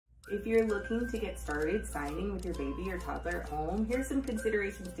If you're looking to get started signing with your baby or toddler at home, here's some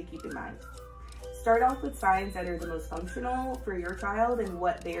considerations to keep in mind. Start off with signs that are the most functional for your child and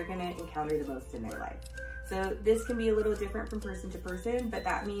what they are going to encounter the most in their life. So this can be a little different from person to person, but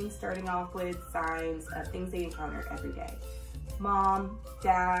that means starting off with signs of things they encounter every day. Mom,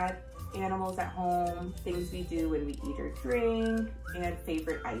 dad, animals at home, things we do when we eat or drink, and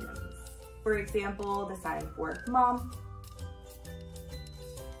favorite items. For example, the sign for mom,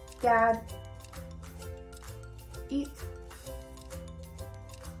 dad, eat,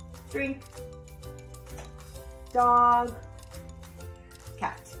 drink, dog,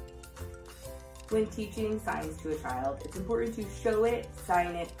 cat. When teaching signs to a child, it's important to show it,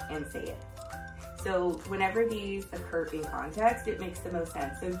 sign it, and say it. So whenever these occur in context, it makes the most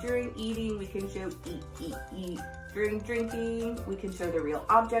sense. So during eating, we can show eat, eat, eat. During drinking, we can show the real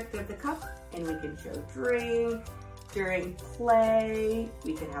object of the cup, and we can show drink. During play,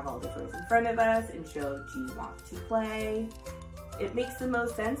 we can have all the toys in front of us and show, do you want to play? It makes the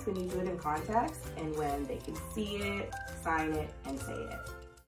most sense when you do it in context and when they can see it, sign it, and say it.